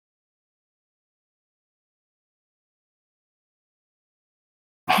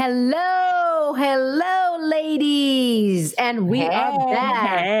Hello, ladies, and we are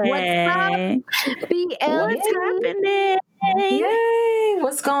back. What's Hey, up, BLT? what's happening? Yay!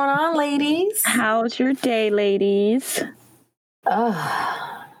 What's going on, ladies? How's your day, ladies?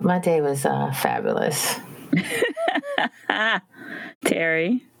 Oh, my day was fabulous.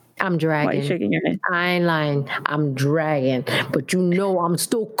 Terry, I'm why are you dragging. shaking your head? I ain't lying. I'm dragging, but you know I'm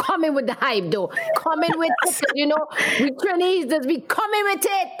still coming with the hype, though. Coming with it, 'cause you know we Chinese, we coming with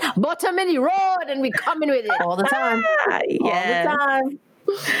it. Bottom of the road, and we coming with it. All the time. Yes. All the time.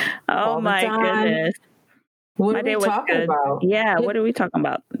 Oh all the my time. goodness. What My are we day was talking good. about? Yeah, what are we talking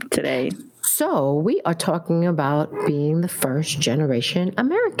about today? So we are talking about being the first generation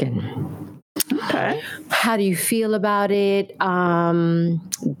American. Okay. How do you feel about it?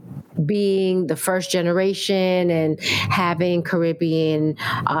 Being the first generation and having Caribbean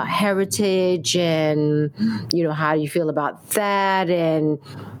heritage, and how do you feel about that? And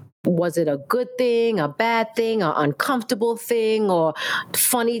was it a good thing, a bad thing, an uncomfortable thing, or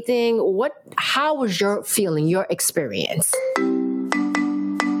funny thing? How was your feeling, your experience?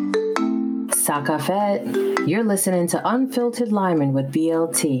 Sakafet, you're listening to Unfiltered Lyman with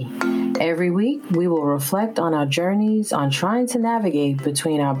BLT. Every week, we will reflect on our journeys on trying to navigate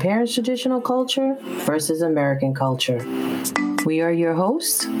between our parents' traditional culture versus American culture. We are your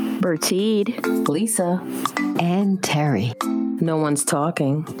hosts, Bertide. Lisa, And Terry. no one's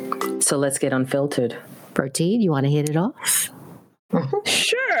talking, so let's get unfiltered. Bertide, you want to hit it off?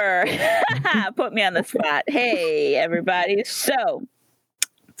 Sure. Put me on the spot. Hey, everybody. So,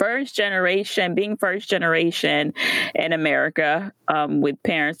 being first generation in America, with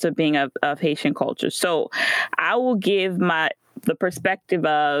parents of being of Haitian culture. So I will give the perspective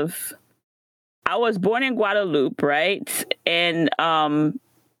of, I was born in Guadeloupe, right? And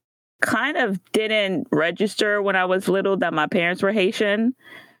kind of didn't register when I was little that my parents were Haitian.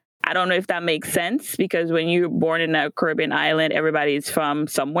 I don't know if that makes sense, because when you're born in a Caribbean island, everybody's from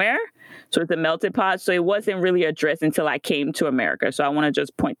somewhere. So it's a melted pot. So it wasn't really addressed until I came to America. So I want to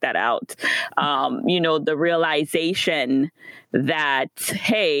just point that out. The realization that,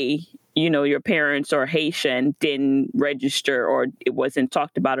 hey, your parents are Haitian didn't register, or it wasn't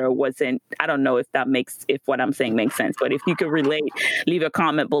talked about, or wasn't, I don't know if what I'm saying makes sense, but if you could relate, leave a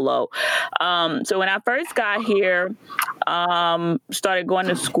comment below. So when I first got here, started going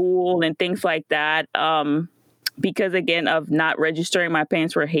to school and things like that, because again of not registering my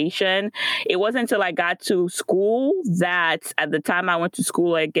parents were Haitian, it wasn't until I got to school that, at the time I went to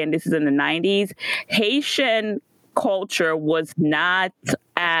school, again, this is in the 90s, Haitian culture was not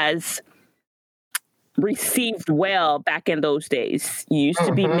as received well back in those days. You used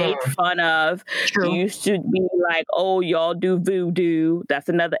to be made fun of. True. You used to be like, oh, y'all do voodoo. That's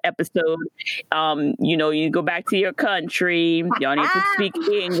another episode. You go back to your country. Y'all need to speak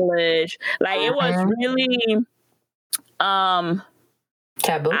English. Like, it was really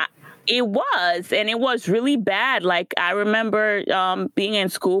Taboo. It was, and it was really bad. Like, I remember being in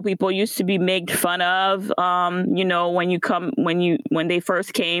school, people used to be made fun of, when they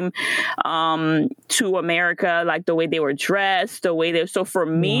first came to America, like the way they were dressed, so for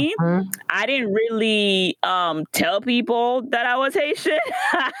me, I didn't really tell people that I was Haitian.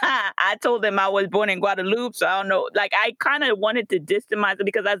 I told them I was born in Guadeloupe, so I don't know. Like, I kind of wanted to distance myself,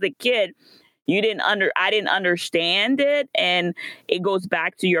 because as a kid, I didn't understand it. And it goes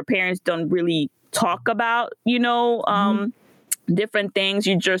back to, your parents don't really talk about, different things.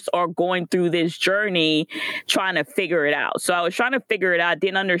 You just are going through this journey trying to figure it out. So I was trying to figure it out,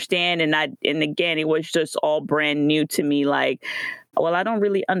 didn't understand. And again, it was just all brand new to me. Like, well, I don't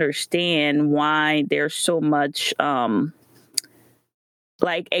really understand why there's so much,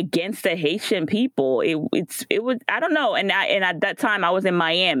 like, against the Haitian people. It was, I don't know. And at that time I was in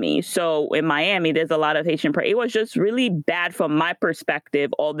Miami. So in Miami, there's a lot of Haitian. It was just really bad from my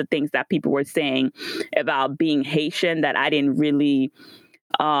perspective, all the things that people were saying about being Haitian, that I didn't really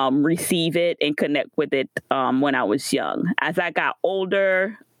receive it and connect with it when I was young. As I got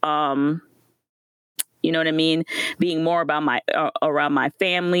older, you know what I mean? Being more about around my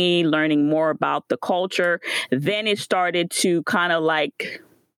family, learning more about the culture. Then it started to kind of like,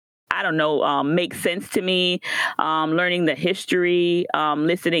 I don't know, make sense to me. Learning the history,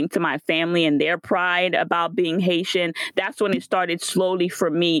 listening to my family and their pride about being Haitian. That's when it started slowly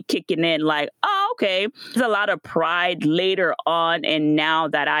for me kicking in, like, oh, okay. There's a lot of pride later on, and now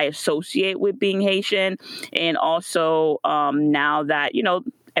that I associate with being Haitian, and also now that,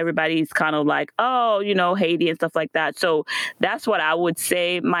 everybody's kind of like, oh, Haiti and stuff like that. So that's what I would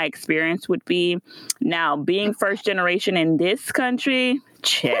say my experience would be. Now, being first generation in this country,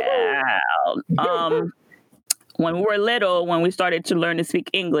 child. when we were little, when we started to learn to speak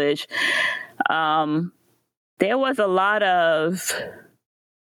English, there was a lot of,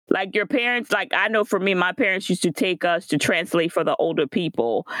 like, your parents, like, I know for me, my parents used to take us to translate for the older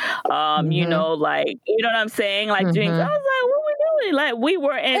people. You know, like, you know what I'm saying? Like, doing, I was like, what are we doing? Like,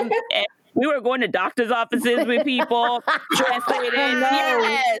 we were going to doctor's offices with people, translating.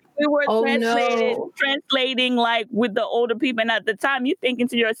 Yes, we were translating like with the older people. And at the time, you're thinking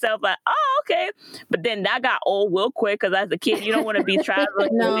to yourself like, oh, okay. But then that got old real quick because as a kid, you don't want to be traveling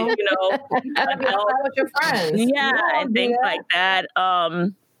with, you know, with your friends. Yeah, and things like that.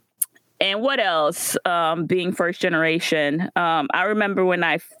 And what else? Being first generation. I remember when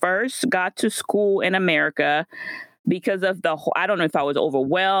I first got to school in America, because of I don't know if I was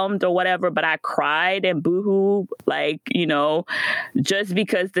overwhelmed or whatever, but I cried and boohoo, like, you know, just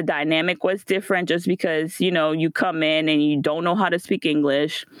because the dynamic was different, just because, you know, you come in and you don't know how to speak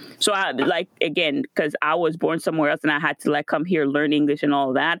English. So I, like, again, because I was born somewhere else and I had to like come here, learn English and all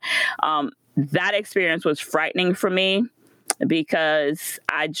of that. That experience was frightening for me because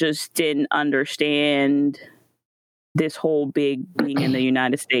I just didn't understand this whole big being in the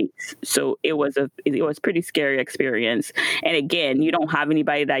United States. So it was pretty scary experience. And again, you don't have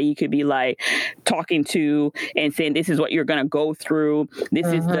anybody that you could be like talking to and saying, this is what you're going to go through. This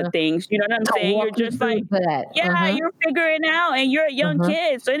is the things, you know what I'm saying? You're just like, you're figuring out and you're a young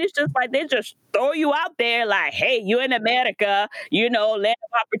kid. So it's just like, they just throw you out there like, hey, you're in America, you know, land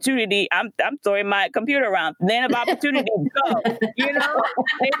of opportunity. I'm throwing my computer around. Land of opportunity, go. You know,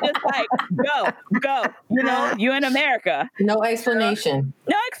 they just like, go, you know, you're in America. No explanation.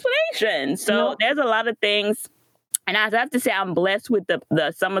 So there's a lot of things. And I have to say, I'm blessed with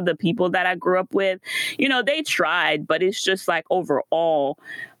the some of the people that I grew up with. You know, they tried, but it's just like overall,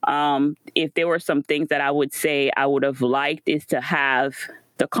 if there were some things that I would say I would have liked is to have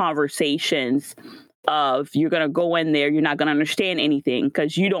the conversations of you're going to go in there, you're not going to understand anything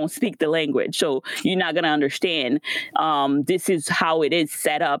because you don't speak the language. So you're not going to understand this is how it is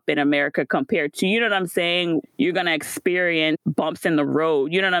set up in America compared to, you know what I'm saying? You're going to experience bumps in the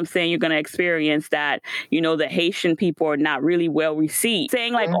road. You know what I'm saying? You're going to experience that, you know, the Haitian people are not really well received.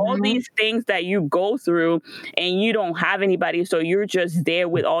 Saying like all these things that you go through and you don't have anybody. So you're just there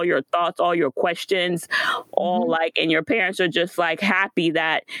with all your thoughts, all your questions, all like, and your parents are just like happy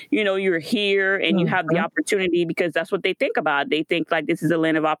that, you know, you're here and you have the opportunity because that's what they think about. They think like this is a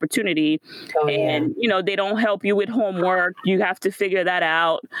land of opportunity and, you know, they don't help you with homework. You have to figure that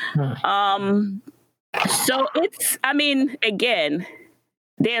out. So it's, I mean, again,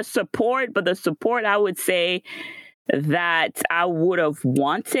 there's support, but the support I would say that I would have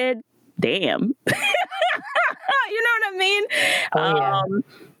wanted, damn. You know what I mean?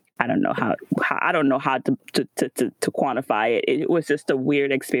 I don't know how to quantify it. It was just a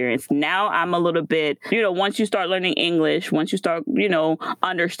weird experience. Now I'm a little bit, you know, once you start learning English, once you start, you know,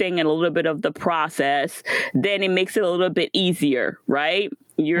 understanding a little bit of the process, then it makes it a little bit easier, right?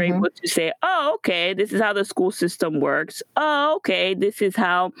 You're able to say, oh, okay, this is how the school system works. Oh, okay, this is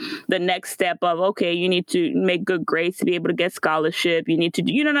how the next step of, okay, you need to make good grades to be able to get scholarship. You need to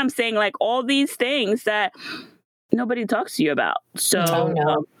do, you know what I'm saying? Like all these things that nobody talks to you about. So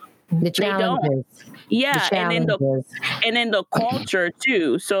the challenges. And then the culture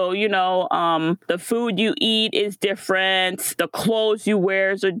too. So, you know, the food you eat is different. The clothes you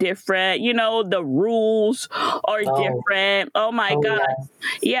wear are different. You know, the rules are different. Oh my God. Yes.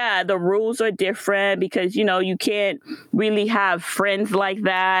 Yeah, the rules are different because, you know, you can't really have friends like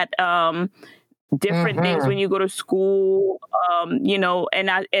that. Different things when you go to school, you know,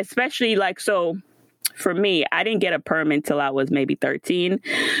 and I especially like, so for me, I didn't get a perm until I was maybe 13.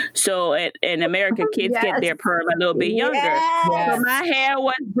 So in America, kids get their perm a little bit younger. So my hair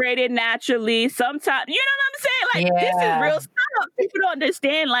was braided naturally. Sometimes, you know what I'm saying? Like, this is real stuff. People don't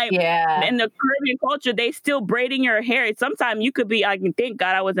understand. Like, in the Caribbean culture, they still braiding your hair. Sometimes you could be, I can thank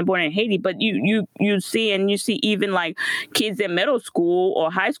God I wasn't born in Haiti, but you see even like kids in middle school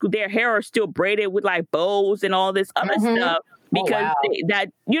or high school, their hair are still braided with like bows and all this other stuff. Because that,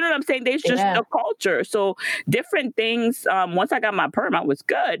 you know what I'm saying? There's just a culture. So different things. Once I got my perm, I was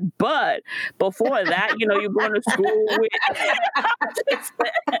good. But before that, you know, you're going to school with,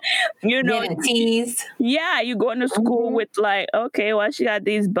 you know, getting teased. Yeah, you're going to school with like, okay, well, she got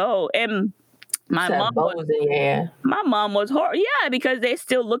these bows. And my mom was horrible. Yeah, because they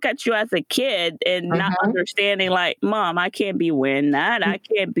still look at you as a kid and not understanding like, Mom, I can't be wearing that. I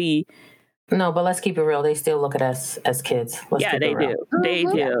can't be. No, but let's keep it real. They still look at us as kids. They do. They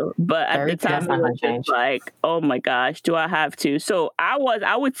do. But at the time, it was just like, oh my gosh, do I have to? So I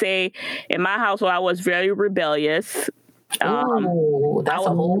would say in my household, I was very rebellious. Ooh, that's a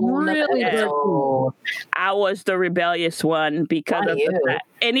whole nother really good episode. I was the rebellious one because Why of you? the fact,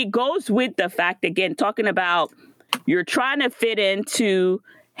 and it goes with the fact again, talking about you're trying to fit into,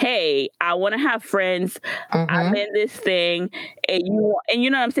 hey, I want to have friends. I'm in this thing, and you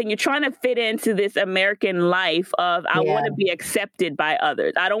know what I'm saying. You're trying to fit into this American life of I want to be accepted by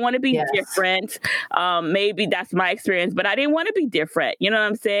others. I don't want to be different. Maybe that's my experience, but I didn't want to be different. You know what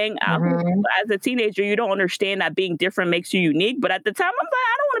I'm saying? As a teenager, you don't understand that being different makes you unique. But at the time, I'm like,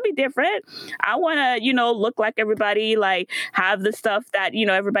 I don't want to be different. I want to, look like everybody, like have the stuff that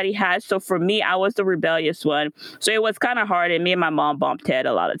everybody has. So for me, I was the rebellious one. So it was kind of hard, and me and my mom bumped head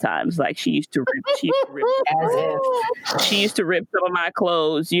a lot of times. Like she used to rip she used to rip some of my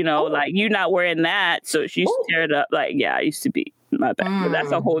clothes, like you not wearing that. So she used to tear it up. Like, yeah, I used to be my bad. But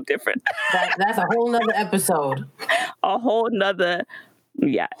that's a whole different that's a whole nother episode. A whole nother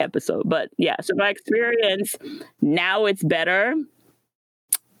episode. But yeah, so my experience now it's better.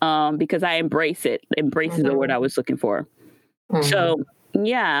 Because I embrace it. Embrace is the word I was looking for. So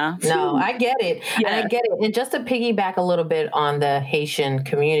yeah. No, I get it. Yeah. And I get it. And just to piggyback a little bit on the Haitian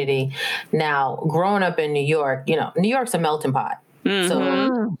community, now growing up in New York, New York's a melting pot.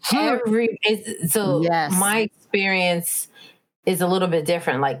 So my experience is a little bit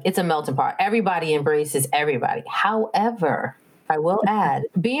different. Like it's a melting pot. Everybody embraces everybody. However, I will add,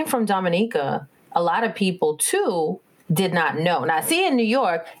 being from Dominica, a lot of people too did not know. Now, see, in New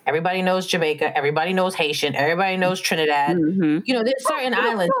York, everybody knows Jamaica, everybody knows Haitian, everybody knows Trinidad. There's certain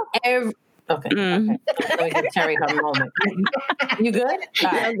islands. Okay. Let me give Terry her moment. You good?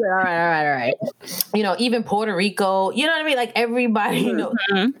 All right. All right. Even Puerto Rico, you know what I mean? Like everybody knows.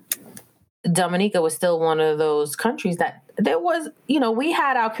 Dominica was still one of those countries that there was, we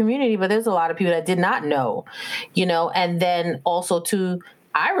had our community, but there's a lot of people that did not know, and then also too,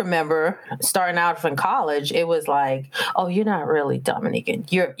 I remember starting out in college, it was like, oh, you're not really Dominican.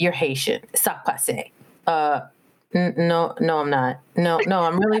 You're Haitian. Ça passe. No, I'm not. No,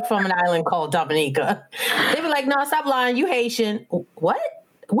 I'm really from an island called Dominica. They be like, no, stop lying. You Haitian. What?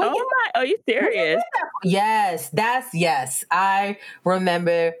 Are you serious? Yes, yes. I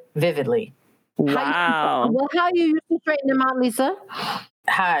remember vividly. Wow. How you used to straighten them out, Lisa?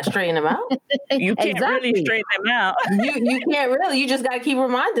 How I straighten them out? You can't really straighten them out. You can't really. You just got to keep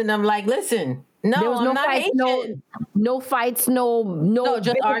reminding them, like, listen, no, there was I'm not fights, Haitian. No fights, no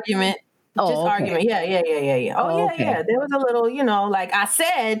just argument. Argument. Yeah. Oh, okay. yeah. There was a little, like I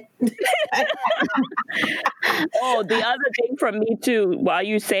said. The other thing for me too, while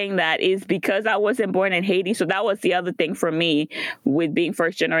you saying that, is because I wasn't born in Haiti. So that was the other thing for me with being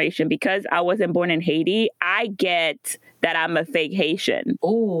first generation. Because I wasn't born in Haiti, I get that I'm a fake Haitian.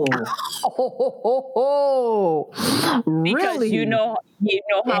 Ooh. Really? Because you know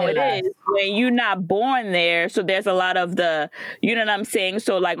how it is when you're not born there. So there's a lot of the, you know what I'm saying?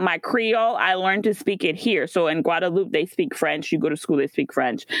 So like my Creole, I learned to speak it here. So in Guadeloupe, they speak French. You go to school, they speak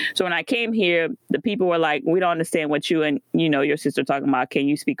French. So when I came here, the people were like, we don't understand what you and, your sister are talking about. Can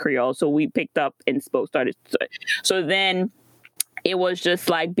you speak Creole? So we picked up and started. So then it was just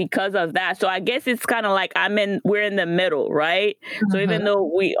like because of that. So I guess it's kind of like we're in the middle, right? So even though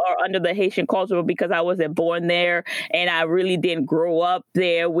we are under the Haitian culture, because I wasn't born there and I really didn't grow up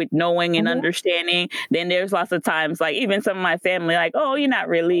there with knowing and understanding, then there's lots of times, like even some of my family, like, oh,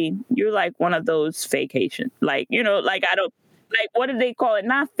 you're like one of those fake Haitian. Like, like I don't, like, what do they call it?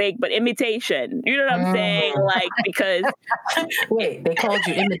 Not fake, but imitation. You know what I'm saying? Like, because... Wait, they called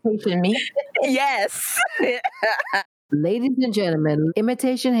you imitation me? Yes. Ladies and gentlemen,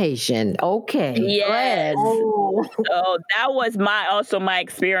 imitation Haitian. Okay. Yes. Oh, that was my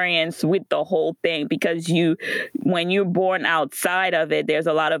experience with the whole thing, because when you're born outside of it, there's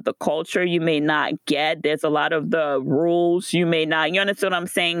a lot of the culture you may not get. There's a lot of the rules you may not. You understand what I'm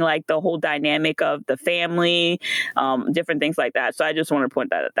saying? Like the whole dynamic of the family, different things like that. So I just want to point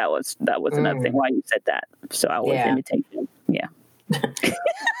that was another thing why you said that. So I was imitation. Yeah.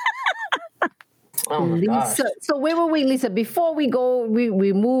 Oh my gosh. Lisa, so where were we, Lisa? Before we go,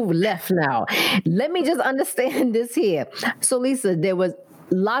 we move left now. Let me just understand this here. So, Lisa, there was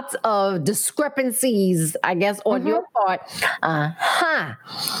lots of discrepancies, I guess, on your part.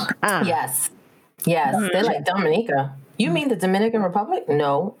 Yes. They're like Dominica. You mean the Dominican Republic?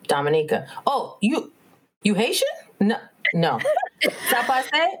 No, Dominica. Oh, you Haitian? No.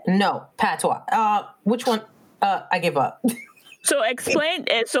 Sapase? No. Patois. Which one? I give up. So explain,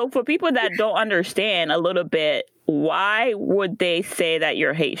 so for people that don't understand a little bit, why would they say that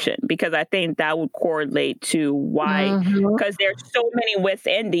you're Haitian? Because I think that would correlate to why, because there's so many West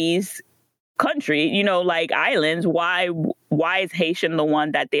Indies country, like islands. Why is Haitian the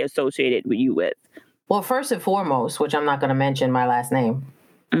one that they associated with you with? Well, first and foremost, which I'm not going to mention my last name.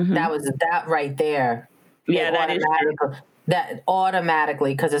 Mhm. That right there. Yeah, that is true. That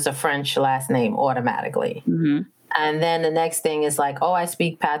automatically, because it's a French last name, automatically. Mhm. And then the next thing is like, oh, I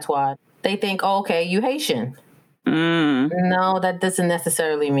speak patois. They think, oh, okay, you Haitian. No, that doesn't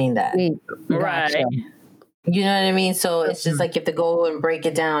necessarily mean that. Right. You know what I mean? So it's just like you have to go and break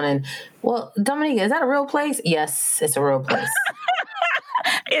it down. And, well, Dominica, is that a real place? Yes, it's a real place.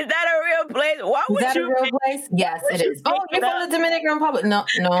 Is that a real place? Why would Is that you a real place? Yes, it is. Oh, you're from the Dominican Republic? No.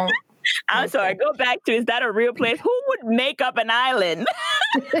 I'm sorry. Go back to, is that a real place? Who would make up an island?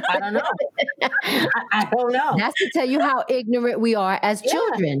 I don't know. I don't know. That's to tell you how ignorant we are as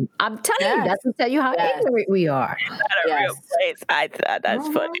children. I'm telling you, that's to tell you how ignorant we are. Is that a real place? I thought that's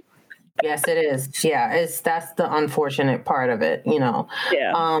funny. Yes, it is. Yeah, that's the unfortunate part of it, you know.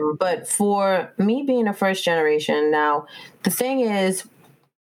 Yeah. But for me being a first generation, now the thing is,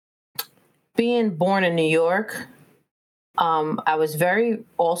 being born in New York, I was very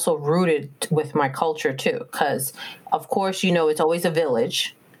also rooted with my culture too, because of course, you know, it's always a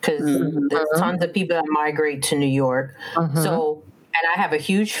village because there's tons of people that migrate to New York. So, and I have a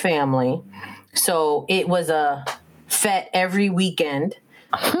huge family, so it was a fete every weekend.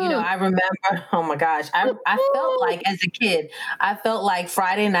 You know, I remember, oh my gosh, I felt like as a kid, I felt like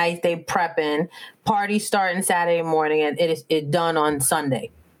Friday night they prepping, party starting Saturday morning, and it done on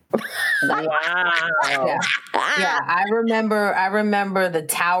Sunday. Wow. Yeah. I remember the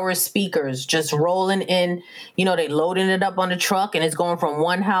tower speakers just rolling in. You know, they loading it up on the truck and it's going from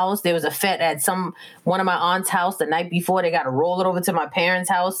one house. There was a fete at one of my aunt's house the night before. They got to roll it over to my parents'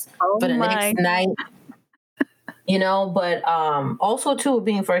 house for the next night. You know, but also too,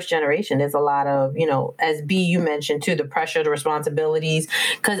 being first generation, there's a lot of, you know, as B you mentioned too, the pressure, the responsibilities.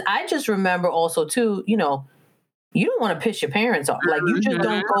 Because I just remember also too, you know, you don't want to piss your parents off. Like, you just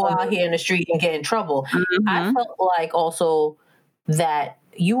don't go out here in the street and get in trouble. I felt like also that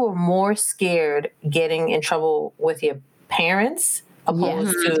you were more scared getting in trouble with your parents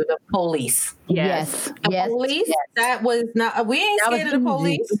opposed to the police. Yes. The police, that was not, we ain't scared of the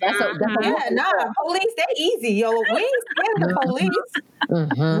police. Police, they're easy, yo. We ain't scared of the police.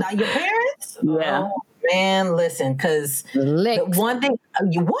 Not your parents? Yeah. Oh, man, listen, because one thing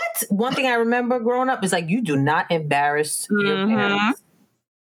I remember growing up is like, you do not embarrass your parents.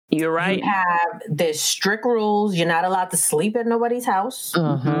 You're right. There's strict rules. You're not allowed to sleep at nobody's house.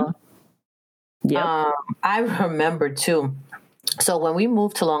 Yep. I remember too. So when we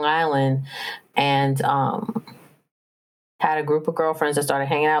moved to Long Island and had a group of girlfriends I started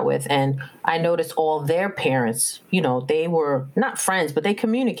hanging out with, and I noticed all their parents, you know, they were not friends, but they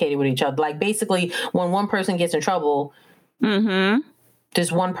communicated with each other. Like, basically, when one person gets in trouble,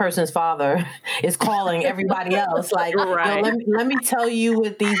 this one person's father is calling everybody else, like, yo, let me tell you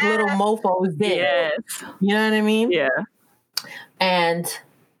what these little mofos did. Yes. You know what I mean? Yeah. And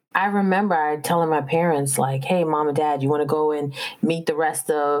I remember telling my parents, like, hey, mom and dad, you want to go and meet the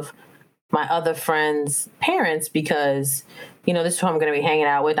rest of my other friends' parents, because, you know, this is who I'm going to be hanging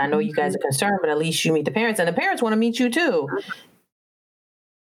out with. I know you guys are concerned, but at least you meet the parents, and the parents want to meet you too.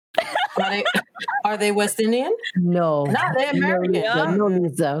 Are they West Indian? No. No, they're American. No,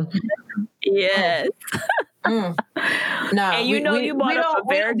 Lisa. Yes. No. And you brought up a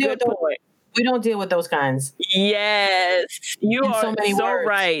very good point. We don't deal with those kinds. Yes. You are so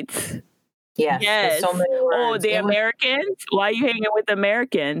right. Yes. So many words. Oh, the Americans? Why are you hanging with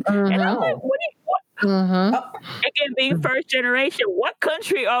Americans? And I'm like, what? Again, being first generation, what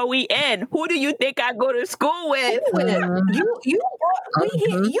country are we in? Who do you think I go to school with? You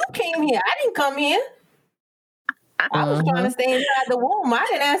came here. I didn't come here. I was trying to stay inside the womb. I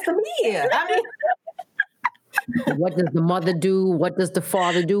didn't ask to be here. I mean, what does the mother do? What does the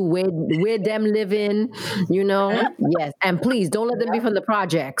father do? Where them living? You know? Yes. And please don't let them be from the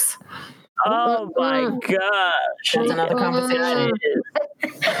projects. Oh my gosh. That's another conversation.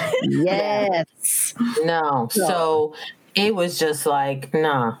 Yes. No. So it was just like,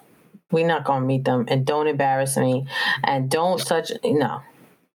 nah, we're not going to meet them, and don't embarrass me, and don't touch, no.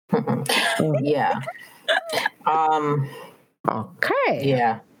 Yeah. Okay.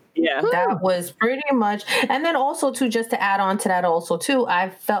 Yeah. Yeah. That was pretty much. And then also too, just to add on to that also too, I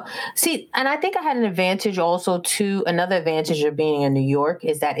felt, and I think I had an advantage also too. Another advantage of being in New York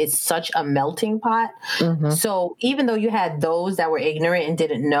is that it's such a melting pot. So even though you had those that were ignorant and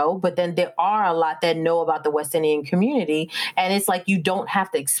didn't know, but then there are a lot that know about the West Indian community, and it's like, you don't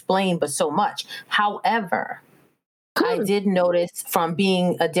have to explain but so much. However, I did notice from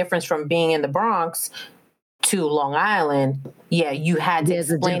being a difference from being in the Bronx, to Long Island, yeah, you had to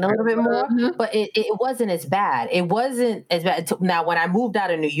explain a little bit more, but it wasn't as bad. It wasn't as bad. Now, when I moved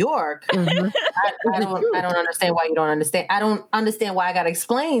out of New York, I don't understand why you don't understand. I don't understand why I got to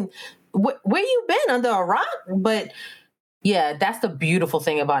explain where you been under a rock. But yeah, that's the beautiful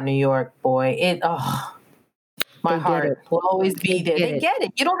thing about New York, boy. My heart will always be there. They get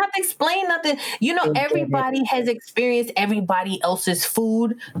it. You don't have to explain nothing. You know, everybody has experienced everybody else's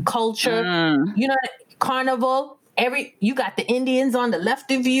food, culture, you know, carnival. You got the Indians on the left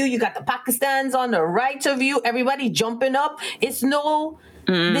of you. You got the Pakistanis on the right of you. Everybody jumping up. There's no,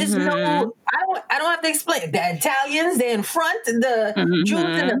 I don't have to explain. The Italians, they're in front. The Jews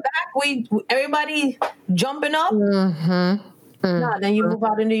in the back. Everybody jumping up. No, then you move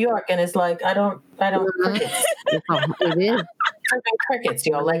out of New York and it's like, I don't crickets. It is. Crickets,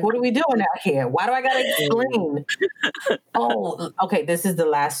 yo. Like, what are we doing out here? Why do I gotta explain? Oh, okay, this is the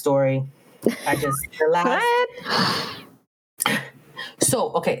last story.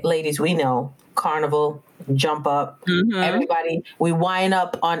 So, okay, ladies, we know carnival, jump up, everybody, we wind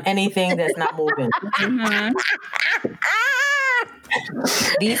up on anything that's not moving.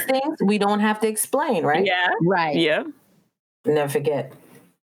 These things we don't have to explain, right? Yeah. Right. Yeah. Never forget.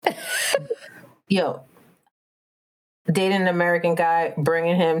 Yo, dating an American guy,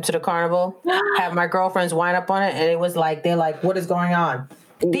 bringing him to the carnival, have my girlfriends wind up on it, and it was like, they're like, what is going on?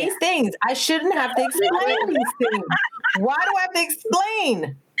 These things, I shouldn't have to explain these things. Why do I have to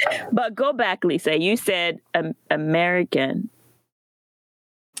explain? But go back, Lisa. You said American.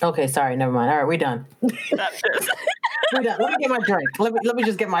 Okay, sorry, never mind. All right, we're done. We're done. Let me get my drink. Let me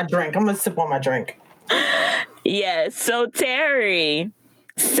just get my drink. I'm gonna sip on my drink. Yes. So Terry,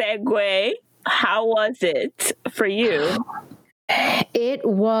 segue. How was it for you? It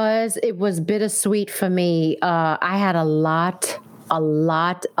was bittersweet for me. I had a lot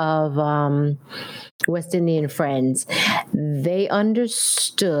of West Indian friends. They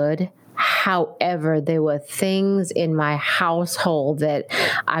understood. However, there were things in my household that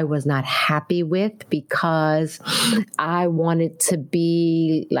I was not happy with because I wanted to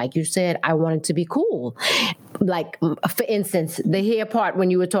be, like you said, I wanted to be cool. Like, for instance, the hair part, when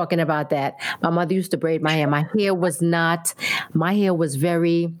you were talking about that, my mother used to braid my hair. My hair was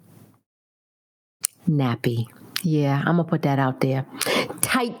very nappy. Yeah, I'm going to put that out there.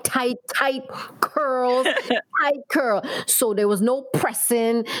 Tight curls, tight curl. So there was no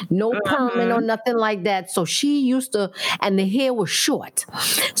pressing, no perming or nothing like that. So she used to, and the hair was short.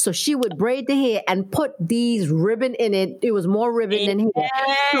 So she would braid the hair and put these ribbon in it. It was more ribbon than hair.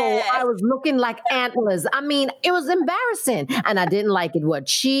 So I was looking like antlers. I mean, it was embarrassing. And I didn't like it. Let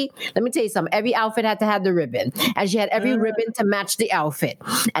me tell you something. Every outfit had to have the ribbon. And she had every ribbon to match the outfit.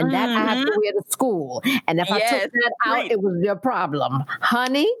 And that I had to wear to school. And if I took that out, it was your problem.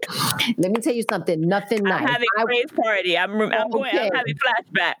 Honey, let me tell you something. Nothing nice. I'm having a great party. I'm having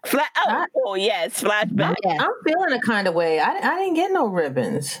flashback. Yes, flashback. Yes. I'm feeling a kind of way. I didn't get no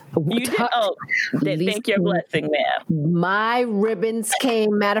ribbons. You did? Oh, thank your blessing, ma'am. My ribbons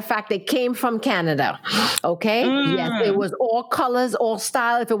came, matter of fact, they came from Canada. Okay? Yes, it was all colors, all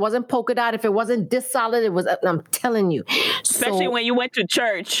style. If it wasn't polka dot, if it wasn't this solid, it was, I'm telling you. Especially when you went to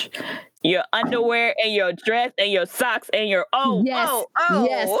church. Your underwear and your dress and your socks and your yes.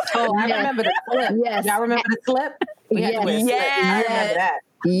 I remember the slip. Yes. Y'all remember the slip? We had to wear a slip. I remember that.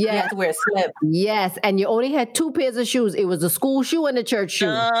 Yes. You have to wear a slip. Yes. And you only had two pairs of shoes. It was the school shoe and the church shoe.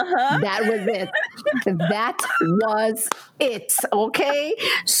 That was it. That was it. Okay.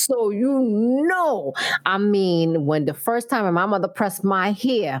 So, I mean, when the first time my mother pressed my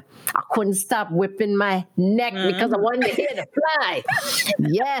hair, I couldn't stop whipping my neck because I wanted the hair to fly.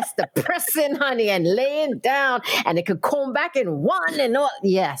 Yes. The pressing, honey, and laying down, and it could comb back in one and all.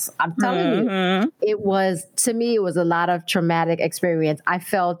 Yes. I'm telling you, to me, it was a lot of traumatic experience. I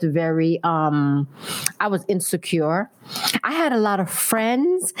felt very, I was insecure. I had a lot of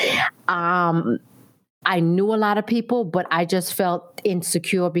friends. I knew a lot of people, but I just felt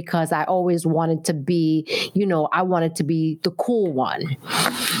insecure because I always wanted to be, I wanted to be the cool one,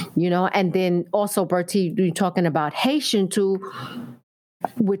 and then also, Bertie, you're talking about Haitian too,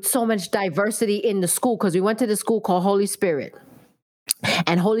 with so much diversity in the school, because we went to the school called Holy Spirit.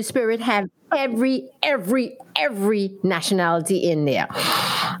 And Holy Spirit had every nationality in there.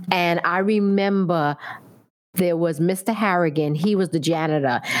 And I remember there was Mr. Harrigan. He was the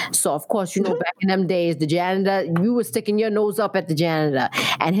janitor. So, of course, back in them days, the janitor, you were sticking your nose up at the janitor.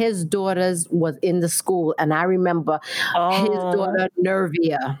 And his daughters was in the school. And I remember his daughter,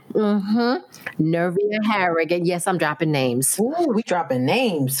 Nervia. Nervia Harrigan. Yes, I'm dropping names. Ooh, we dropping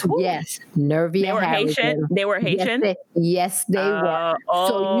names. Ooh. Yes, Nervia They were Harrigan. Haitian? They were Haitian? Yes, they were.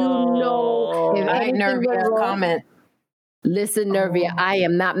 So, if All right, Nervia, comment. Listen, Nervia, I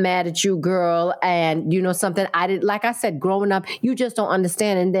am not mad at you, girl. And you know something? Like I said, growing up, you just don't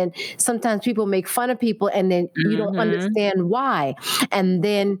understand. And then sometimes people make fun of people and then you don't understand why. And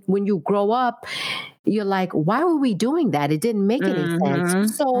then when you grow up, you're like, why were we doing that? It didn't make any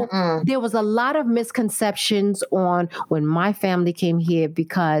sense. So there was a lot of misconceptions on when my family came here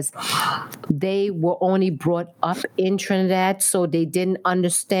because they were only brought up in Trinidad. So they didn't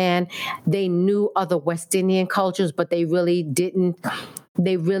understand. They knew other West Indian cultures, but they really did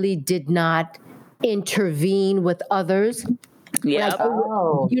not intervene with others. Yeah.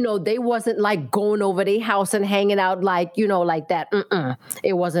 Like, they wasn't like going over their house and hanging out like that.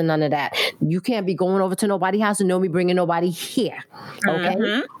 It wasn't none of that. You can't be going over to nobody's house and nobody bringing nobody here.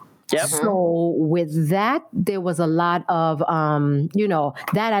 Okay. Yep. So with that, there was a lot of,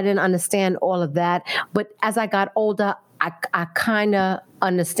 that I didn't understand all of that. But as I got older, I kind of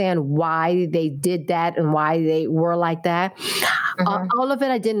understand why they did that and why they were like that. All of it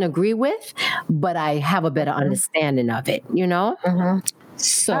I didn't agree with, but I have a better understanding of it,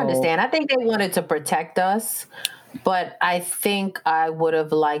 So I understand. I think they wanted to protect us, but I think I would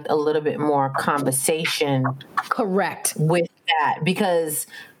have liked a little bit more conversation. Correct. With that, because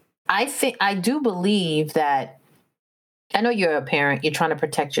I do believe that, I know you're a parent, you're trying to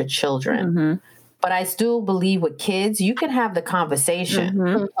protect your children. But I still believe with kids, you can have the conversation.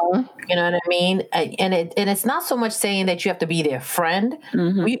 You know what I mean? And it's not so much saying that you have to be their friend.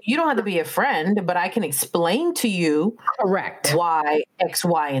 You don't have to be a friend, but I can explain to you why X,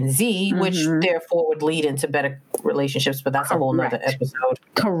 Y, and Z, which therefore would lead into better relationships. But that's a whole nother episode.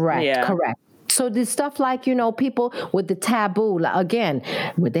 Correct. Yeah. Correct. So there's stuff like, people with the taboo, again,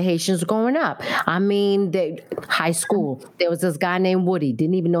 with the Haitians growing up. I mean, high school, there was this guy named Woody.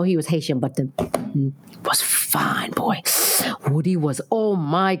 Didn't even know he was Haitian, but was fine, boy. Woody was, oh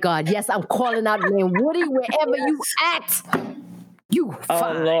my God. Yes, I'm calling out the name Woody wherever you at. You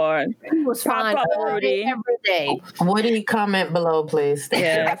fine. Oh, Lord. He was fine all day, every day. Woody, comment below, please.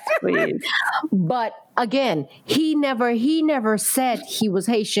 Yes, please. But again, he never said he was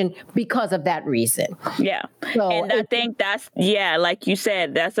Haitian because of that reason. Yeah. So and I think like you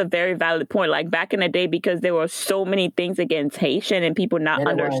said, that's a very valid point. Like back in the day, because there were so many things against Haitian and people not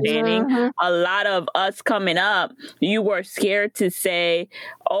understanding, a lot of us coming up, you were scared to say,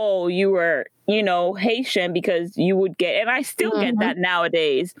 oh, you were, Haitian, because you would get, and I still get that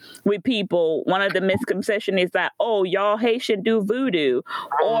nowadays with people. One of the misconceptions is that, oh, y'all Haitian do voodoo,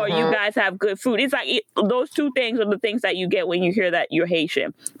 or you guys have good food. It's like those two things are the things that you get when you hear that you're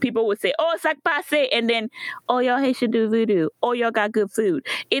Haitian. People would say, oh, sac passe, and then, oh, y'all Haitian do voodoo, oh, y'all got good food.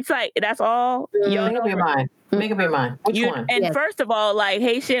 It's like, that's all. Make up your mind. Make up your mind. Which one? And first of all, like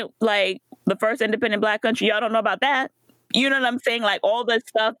Haitian, like the first independent Black country, y'all don't know about that. You know what I'm saying? Like all the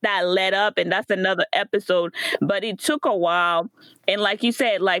stuff that led up, and that's another episode. But it took a while. And like you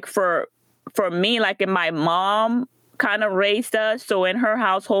said, like for me, like and my mom kind of raised us. So in her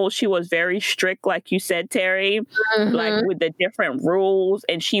household, she was very strict, like you said, Terry, like with the different rules.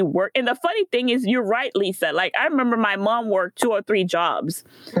 And she worked. And the funny thing is, you're right, Lisa. Like I remember my mom worked 2 or 3 jobs.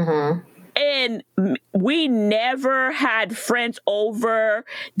 And we never had friends over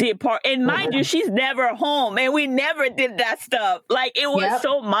the part. And mind you, she's never home. And we never did that stuff. Like, it was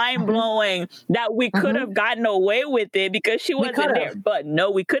so mind blowing that we could have gotten away with it because she wasn't there. But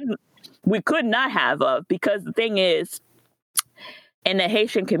no, we couldn't. We could not have because the thing is, in the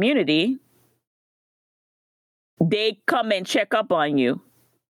Haitian community, they come and check up on you.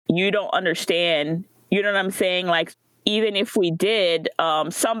 You don't understand. You know what I'm saying? Like, even if we did,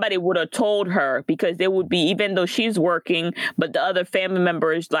 somebody would have told her, because there would be, even though she's working, but the other family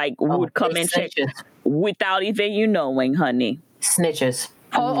members would come and check without even you knowing, honey. Snitches.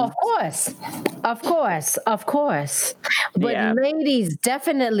 Oh, of course. But ladies,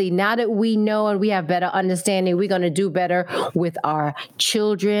 definitely, now that we know and we have better understanding, we're going to do better with our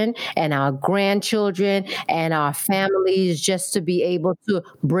children and our grandchildren and our families, just to be able to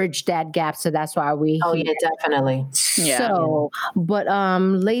bridge that gap. So that's why we. Oh, yeah, definitely. So, but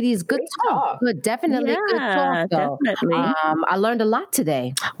ladies, good talk. Good, definitely good talk, though. Definitely. I learned a lot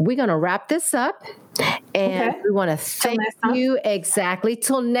today. We're going to wrap this up. And we want to thank you. Exactly.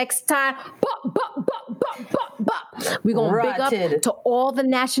 Till next time. We're going to big up to all the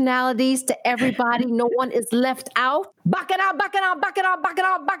nationalities, to everybody. No one is left out. Bacana, bacana, bacana,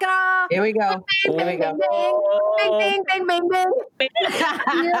 bacana, bacana. Here we go. Here we go. Bing, bing, bing, bing, bing.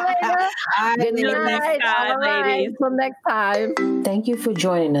 See you later. Good night. All right. Until next time. Thank you for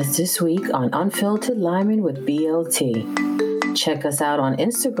joining us this week on Unfiltered Lyman with BLT. Check us out on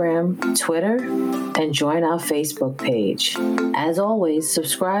Instagram, Twitter, and join our Facebook page. As always,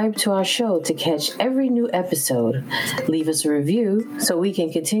 subscribe to our show to catch every new episode. Leave us a review so we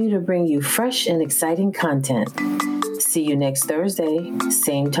can continue to bring you fresh and exciting content. See you next Thursday,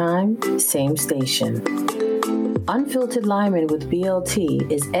 same time, same station. Unfiltered Lyman with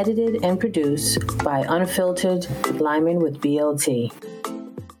BLT is edited and produced by Unfiltered Lyman with BLT.